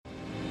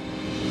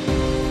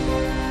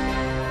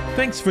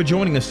Thanks for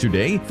joining us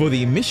today for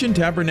the Mission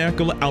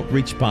Tabernacle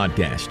Outreach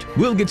Podcast.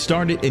 We'll get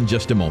started in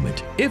just a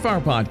moment. If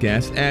our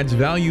podcast adds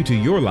value to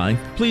your life,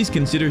 please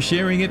consider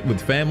sharing it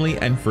with family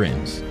and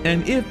friends.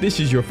 And if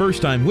this is your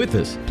first time with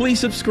us, please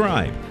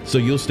subscribe so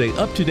you'll stay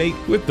up to date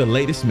with the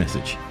latest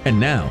message. And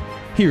now,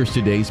 here's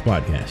today's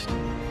podcast.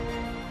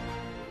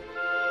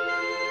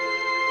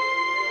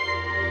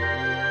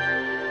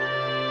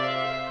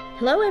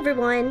 Hello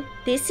everyone,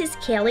 this is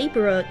Kelly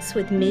Brooks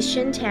with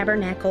Mission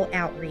Tabernacle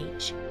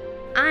Outreach.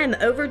 I'm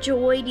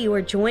overjoyed you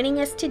are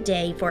joining us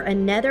today for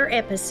another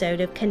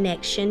episode of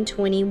Connection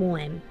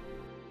 21.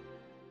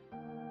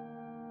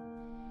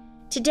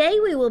 Today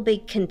we will be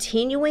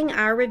continuing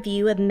our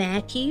review of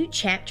Matthew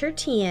chapter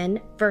 10,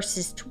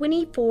 verses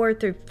 24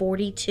 through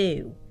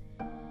 42.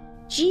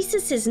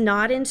 Jesus is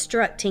not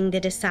instructing the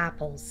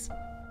disciples.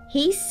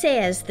 He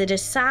says the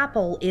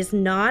disciple is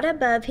not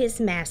above his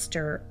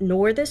master,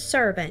 nor the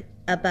servant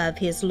above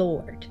his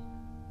Lord.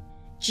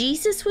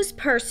 Jesus was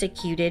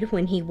persecuted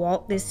when he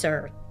walked this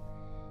earth.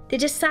 The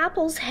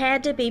disciples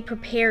had to be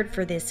prepared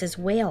for this as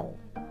well.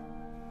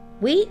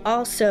 We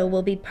also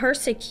will be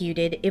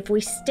persecuted if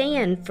we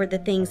stand for the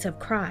things of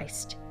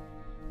Christ.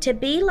 To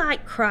be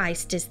like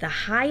Christ is the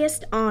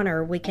highest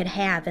honor we could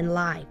have in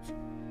life.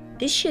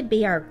 This should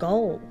be our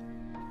goal.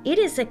 It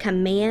is a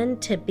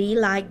command to be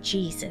like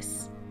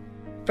Jesus.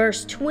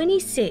 Verse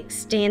 26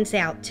 stands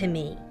out to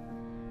me.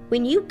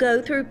 When you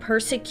go through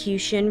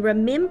persecution,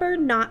 remember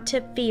not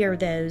to fear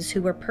those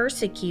who are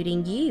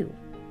persecuting you.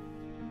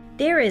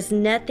 There is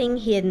nothing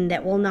hidden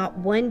that will not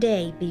one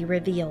day be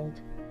revealed.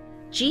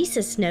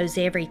 Jesus knows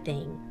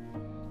everything.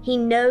 He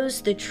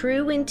knows the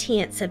true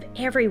intents of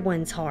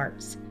everyone's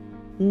hearts.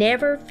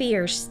 Never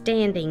fear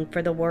standing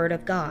for the Word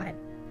of God.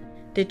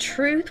 The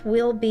truth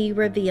will be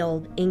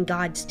revealed in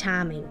God's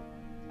timing.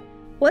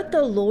 What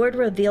the Lord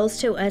reveals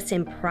to us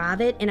in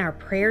private in our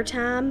prayer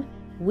time,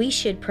 we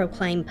should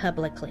proclaim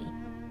publicly.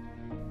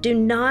 Do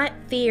not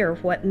fear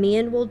what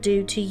men will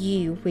do to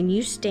you when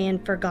you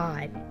stand for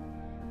God.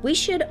 We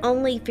should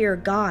only fear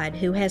God,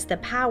 who has the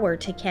power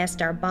to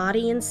cast our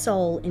body and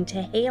soul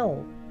into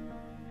hell.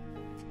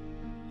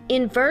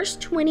 In verse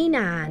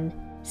 29,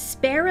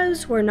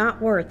 sparrows were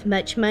not worth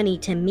much money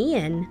to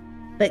men,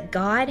 but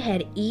God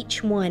had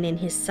each one in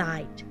his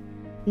sight.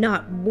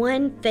 Not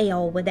one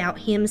fell without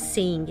him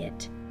seeing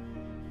it.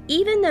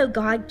 Even though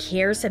God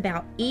cares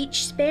about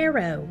each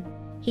sparrow,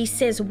 he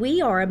says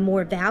we are of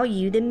more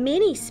value than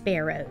many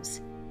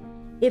sparrows.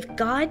 If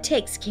God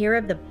takes care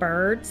of the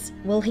birds,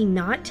 will he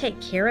not take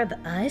care of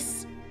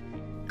us?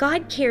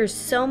 God cares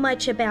so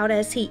much about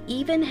us, he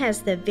even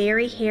has the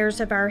very hairs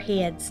of our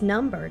heads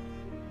numbered.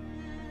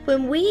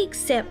 When we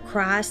accept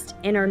Christ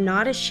and are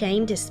not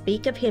ashamed to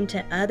speak of him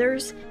to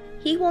others,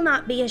 he will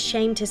not be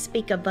ashamed to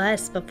speak of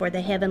us before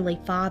the Heavenly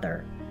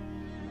Father.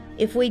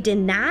 If we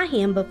deny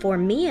him before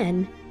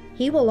men,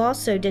 he will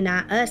also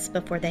deny us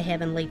before the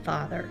Heavenly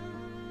Father.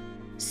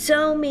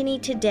 So many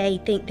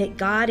today think that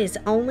God is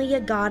only a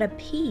God of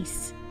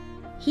peace.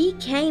 He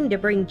came to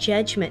bring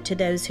judgment to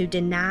those who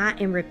deny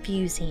and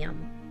refuse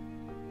him.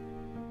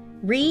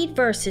 Read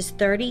verses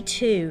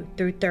 32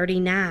 through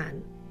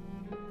 39.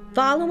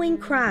 Following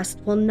Christ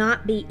will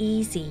not be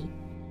easy.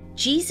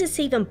 Jesus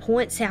even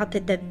points out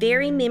that the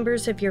very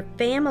members of your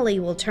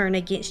family will turn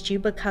against you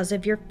because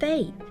of your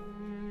faith.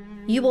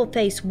 You will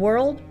face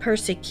world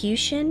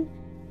persecution,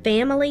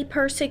 family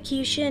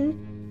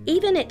persecution,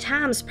 even at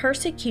times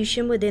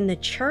persecution within the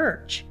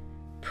church.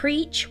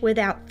 Preach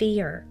without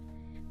fear.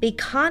 Be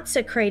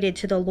consecrated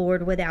to the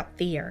Lord without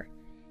fear.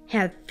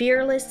 Have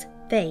fearless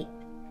faith.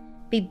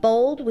 Be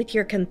bold with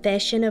your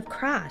confession of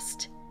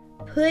Christ.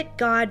 Put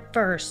God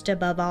first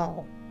above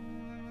all.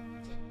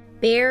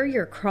 Bear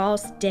your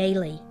cross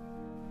daily.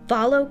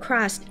 Follow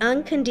Christ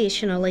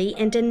unconditionally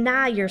and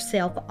deny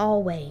yourself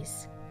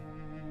always.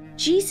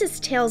 Jesus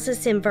tells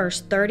us in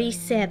verse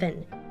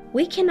 37,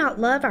 we cannot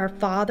love our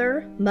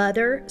father,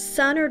 mother,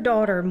 son, or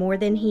daughter more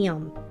than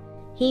him.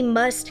 He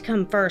must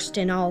come first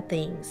in all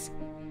things.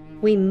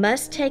 We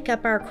must take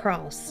up our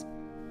cross.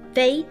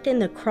 Faith in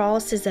the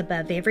cross is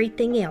above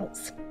everything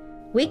else.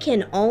 We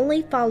can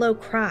only follow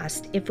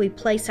Christ if we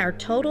place our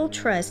total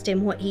trust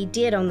in what he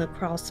did on the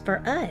cross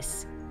for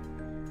us.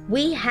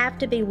 We have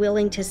to be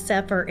willing to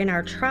suffer in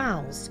our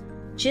trials,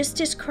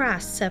 just as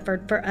Christ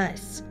suffered for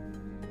us.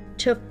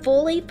 To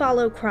fully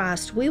follow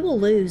Christ, we will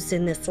lose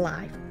in this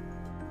life.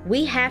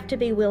 We have to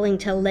be willing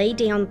to lay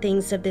down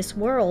things of this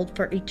world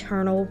for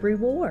eternal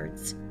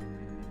rewards.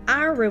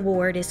 Our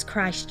reward is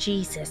Christ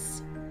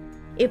Jesus.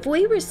 If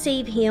we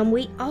receive him,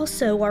 we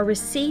also are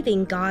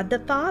receiving God the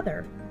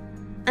Father.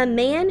 A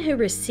man who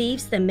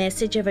receives the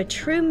message of a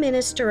true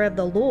minister of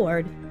the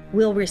Lord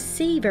will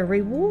receive a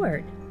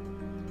reward.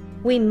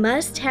 We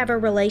must have a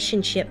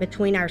relationship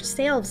between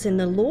ourselves and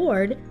the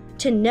Lord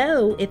to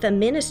know if a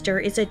minister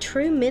is a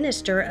true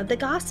minister of the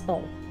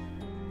gospel.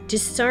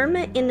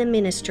 Discernment in the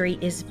ministry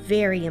is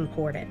very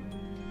important.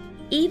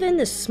 Even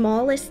the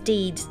smallest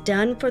deeds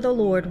done for the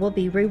Lord will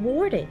be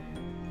rewarded.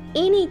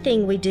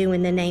 Anything we do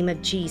in the name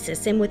of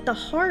Jesus and with the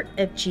heart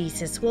of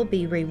Jesus will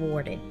be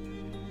rewarded.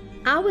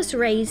 I was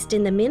raised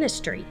in the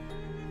ministry.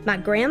 My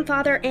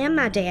grandfather and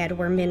my dad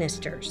were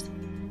ministers.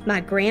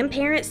 My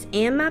grandparents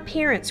and my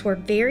parents were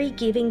very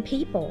giving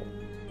people.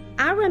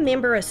 I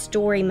remember a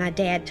story my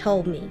dad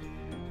told me.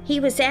 He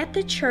was at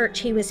the church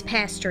he was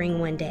pastoring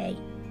one day.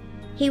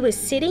 He was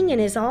sitting in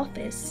his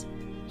office.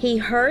 He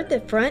heard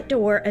the front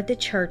door of the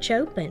church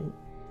open.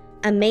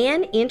 A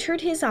man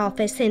entered his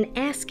office and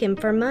asked him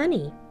for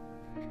money.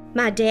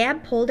 My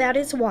dad pulled out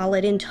his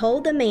wallet and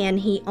told the man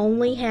he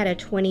only had a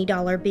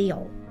 $20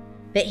 bill,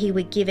 but he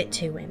would give it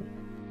to him.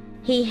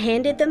 He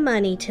handed the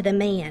money to the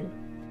man.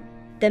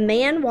 The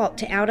man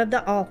walked out of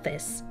the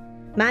office.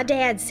 My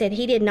dad said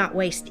he did not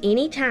waste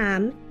any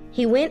time.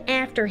 He went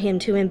after him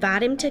to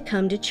invite him to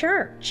come to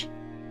church.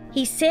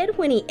 He said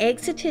when he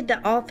exited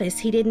the office,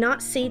 he did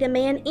not see the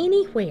man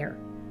anywhere.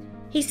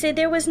 He said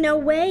there was no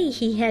way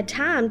he had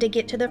time to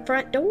get to the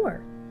front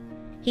door.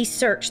 He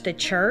searched the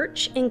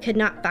church and could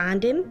not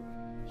find him.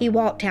 He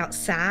walked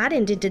outside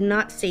and did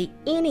not see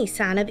any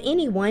sign of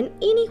anyone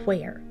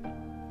anywhere.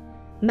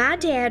 My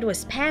dad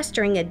was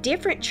pastoring a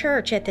different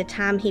church at the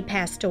time he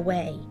passed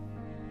away.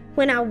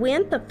 When I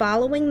went the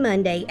following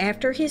Monday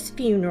after his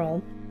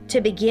funeral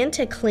to begin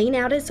to clean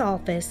out his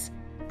office,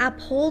 I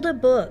pulled a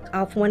book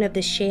off one of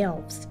the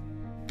shelves.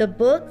 The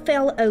book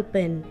fell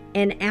open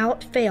and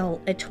out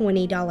fell a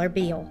 $20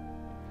 bill.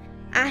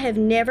 I have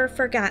never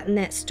forgotten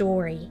that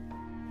story.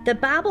 The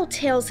Bible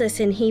tells us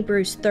in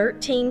Hebrews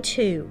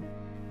 13:2,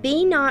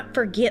 "Be not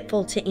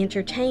forgetful to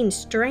entertain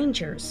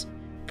strangers,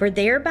 for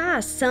thereby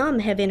some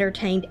have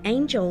entertained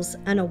angels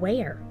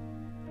unaware."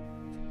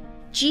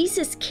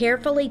 Jesus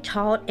carefully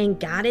taught and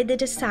guided the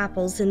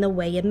disciples in the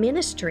way of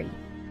ministry.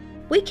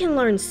 We can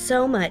learn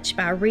so much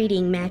by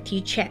reading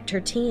Matthew chapter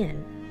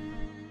 10.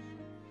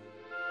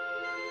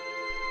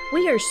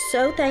 We are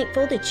so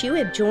thankful that you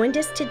have joined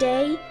us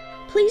today.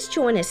 Please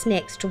join us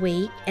next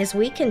week as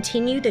we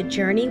continue the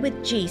journey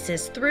with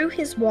Jesus through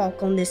his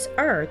walk on this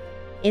earth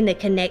in the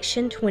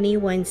Connection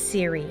 21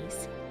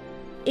 series.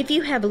 If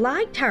you have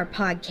liked our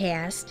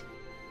podcast,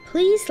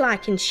 please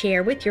like and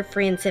share with your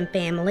friends and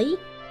family.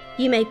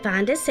 You may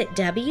find us at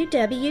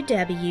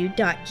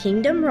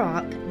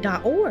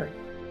www.kingdomrock.org.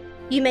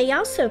 You may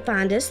also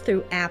find us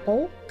through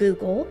Apple,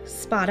 Google,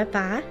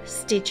 Spotify,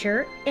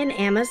 Stitcher, and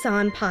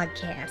Amazon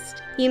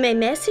Podcast. You may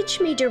message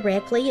me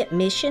directly at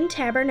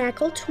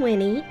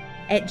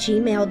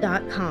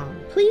missiontabernacle20@gmail.com.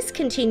 Please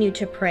continue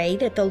to pray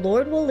that the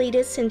Lord will lead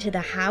us into the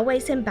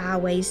highways and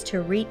byways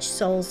to reach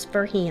souls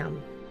for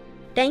Him.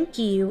 Thank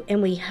you,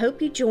 and we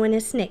hope you join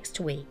us next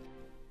week.